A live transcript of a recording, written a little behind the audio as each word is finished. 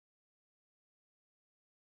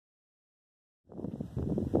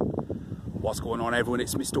What's going on, everyone?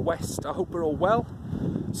 It's Mr. West. I hope we're all well.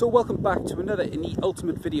 So welcome back to another in the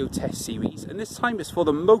Ultimate Video Test series, and this time it's for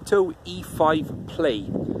the Moto E5 Play.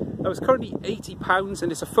 Now it's currently £80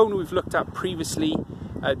 and it's a phone we've looked at previously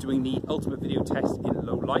doing the Ultimate Video Test in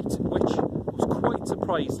low light, which I was quite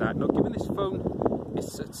surprised at. Now given this phone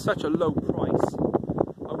is at such a low price,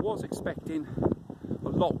 I was expecting a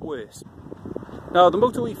lot worse. Now the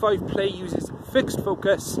Moto E5 Play uses fixed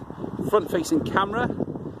focus, front facing camera,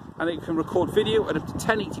 and it can record video at up to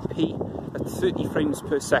 1080p at 30 frames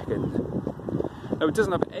per second. Now it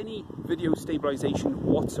doesn't have any video stabilization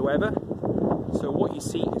whatsoever, so what you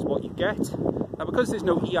see is what you get. Now because there's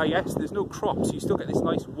no EIS, there's no crop, so you still get this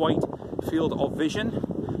nice wide field of vision.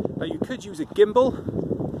 Now you could use a gimbal,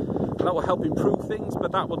 and that will help improve things,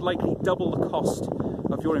 but that would likely double the cost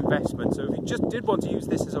of your investment. So if you just did want to use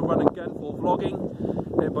this as a run and gun for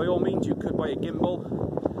vlogging, then by all means you could buy a gimbal,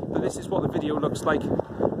 but this is what the video looks like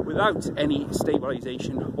without any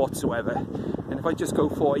stabilization whatsoever. And if I just go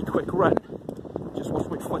for a quick run, just watch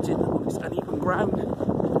my footing on this uneven ground,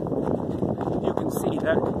 you can see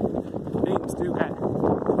that things do get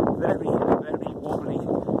very, very wobbly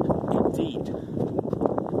indeed.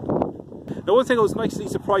 Now one thing I was nicely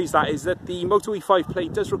surprised at is that the Moto E5 Play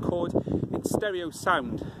does record in stereo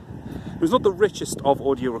sound. It's not the richest of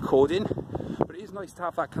audio recording, but it is nice to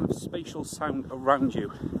have that kind of spatial sound around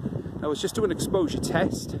you. I was just doing an exposure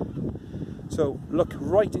test, so look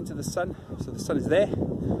right into the sun, so the sun is there,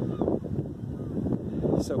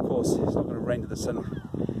 so of course it's not going to render the sun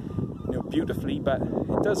beautifully, but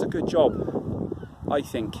it does a good job, I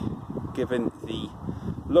think, given the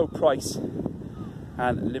low price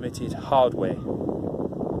and limited hardware.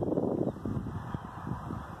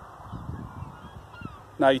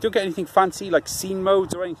 Now you don't get anything fancy like scene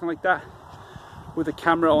modes or anything like that with the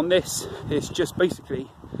camera on this. It's just basically,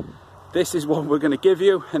 this is what we're going to give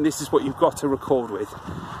you and this is what you've got to record with.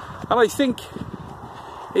 And I think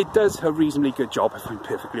it does a reasonably good job, if I'm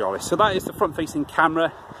perfectly honest. So that is the front facing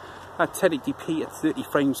camera at 1080p at 30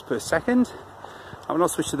 frames per second. I'm going to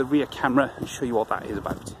switch to the rear camera and show you what that is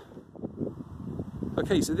about.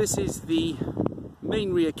 Okay, so this is the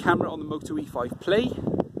main rear camera on the Moto E5 Play.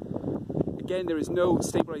 Again, there is no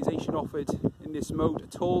stabilization offered in this mode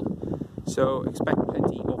at all, so expect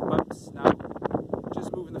plenty of bumps. Now,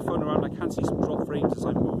 just moving the phone around, I can see some drop frames as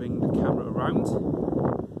I'm moving the camera around.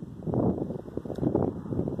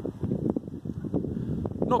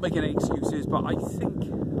 Not making any excuses, but I think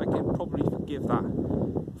I can probably forgive that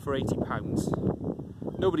for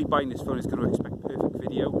 £80. Nobody buying this phone is going to expect perfect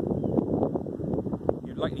video.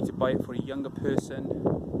 You're likely to buy it for a younger person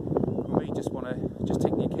who may just want to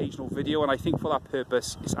take the occasional video, and I think for that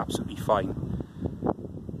purpose it's absolutely fine.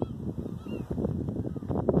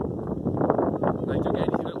 Now you don't get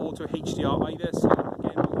anything like auto HDR either, so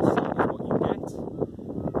again what you see is what you get,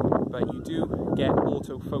 but you do get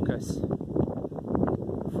autofocus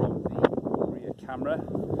from the rear camera,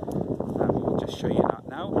 and we will just show you that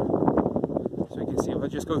now. So you can see, if I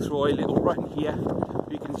just go through a little run here,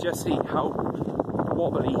 you can just see how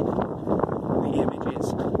wobbly the image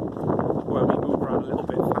is when we move around a little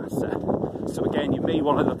bit faster. So again, you may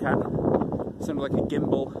want to look at something like a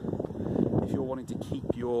gimbal if you're wanting to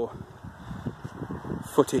keep your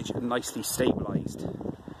footage nicely stabilized.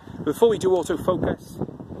 Before we do autofocus,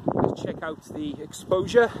 let's check out the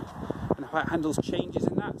exposure and how it handles changes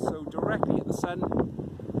in that. So directly at the sun,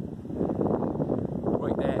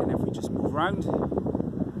 right there, and if we just move around,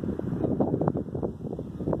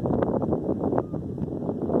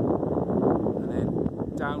 and then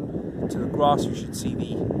down to the grass, you should see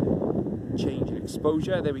the change in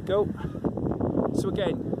exposure. There we go. So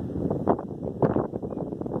again,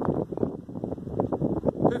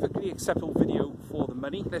 perfectly acceptable video for the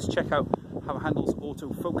money. Let's check out how it handles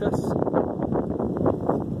autofocus.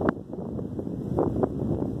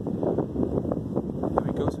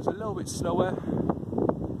 There we go, so it's a little bit slower.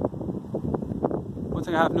 One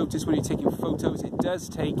thing I have noticed when you're taking photos, it does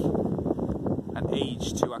take an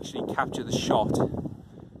age to actually capture the shot.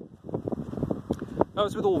 Now,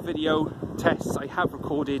 as with all video tests, I have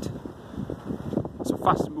recorded some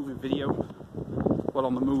fast moving video while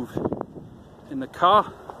on the move in the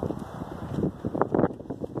car.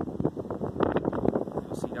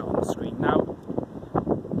 You'll see that on the screen now.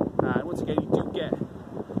 And once again, you do get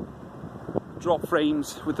drop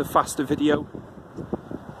frames with the faster video.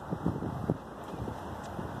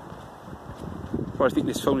 But I think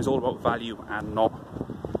this phone is all about value and not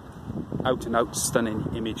out and out stunning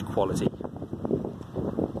image quality.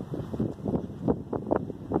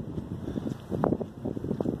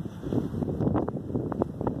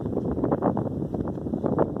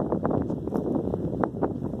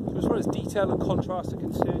 far as detail and contrast are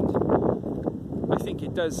concerned, I think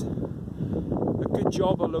it does a good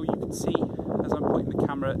job, although you can see as I'm pointing the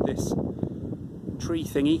camera at this tree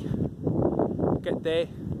thingy, get there,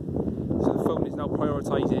 so the phone is now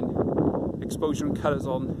prioritising exposure and colours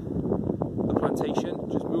on the plantation,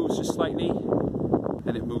 just moves just slightly,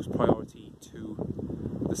 and it moves priority to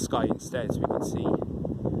the sky instead, so we can see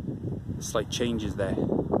the slight changes there.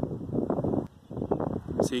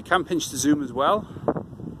 So you can pinch to zoom as well.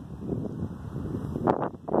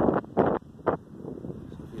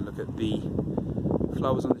 So if you look at the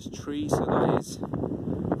flowers on this tree, so that is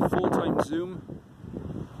 4 times zoom,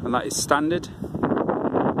 and that is standard,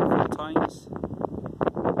 4 times.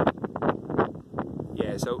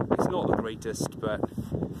 Yeah, so it's not the greatest, but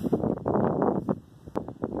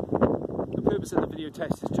the purpose of the video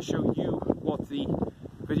test is to show you what the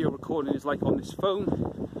video recording is like on this phone.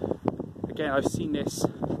 Again, I've seen this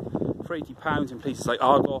for £80 in places like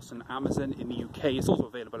Argos and Amazon in the UK. It's also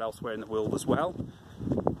available elsewhere in the world as well.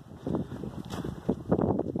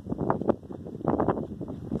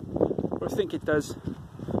 But I think it does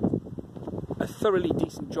a thoroughly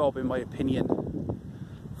decent job, in my opinion,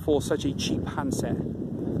 for such a cheap handset. And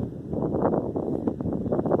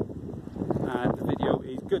the video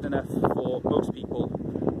is good enough for most people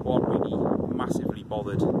who aren't really massively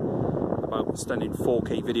bothered about stunning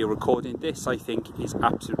 4K video recording. This, I think, is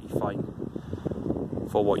absolutely fine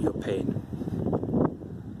for what you're paying.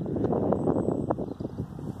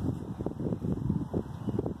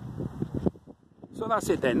 So that's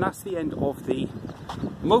it then, that's the end of the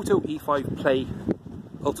Moto E5 Play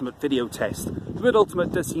Ultimate video test. The word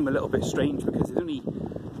Ultimate does seem a little bit strange because there's only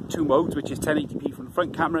 2 modes, which is 1080p from the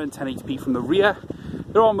front camera and 1080p from the rear.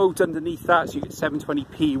 There are modes underneath that, so you get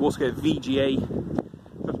 720p, you also get VGA,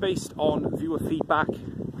 but based on viewer feedback,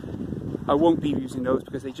 I won't be using those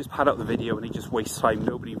because they just pad out the video and they just waste time.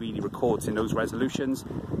 Nobody really records in those resolutions.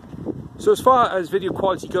 So as far as video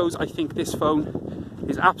quality goes, I think this phone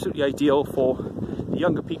is absolutely ideal for the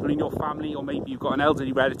younger people in your family, or maybe you've got an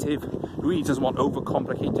elderly relative who really doesn't want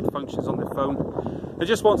overcomplicated functions on their phone. They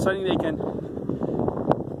just want something they can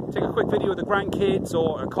take a quick video with the grandkids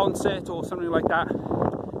or a concert or something like that.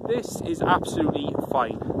 This is absolutely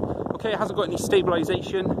fine. Okay, it hasn't got any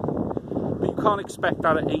stabilisation, but you can't expect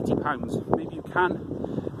that at £80. Maybe you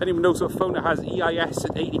can. If anyone knows of a phone that has EIS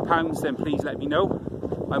at £80, then please let me know.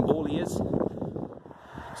 I'm all ears.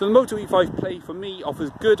 So the Moto E5 Play for me offers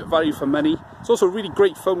good value for money. It's also a really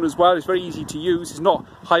great phone as well. It's very easy to use. It's not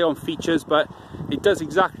high on features, but it does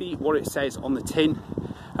exactly what it says on the tin,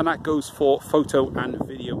 and that goes for photo and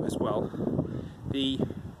video as well. The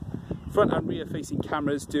front and rear facing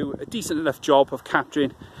cameras do a decent enough job of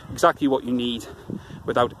capturing exactly what you need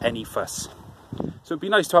without any fuss. So it'd be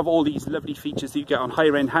nice to have all these lovely features that you get on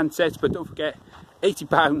higher end handsets, but don't forget,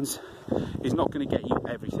 £80 is not going to get you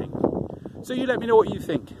everything. So you let me know what you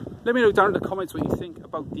think. Let me know down in the comments what you think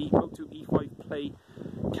about the Moto E5 Play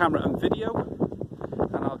camera and video,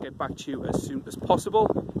 and I'll get back to you as soon as possible.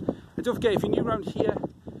 And don't forget, if you're new around here,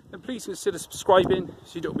 then please consider subscribing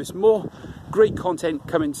so you don't miss more great content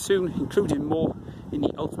coming soon, including more in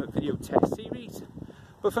the Ultimate Video Test series.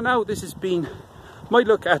 But for now, this has been my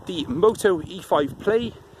look at the Moto E5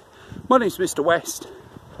 Play. My name's Mr. West,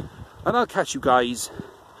 and I'll catch you guys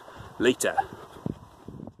later.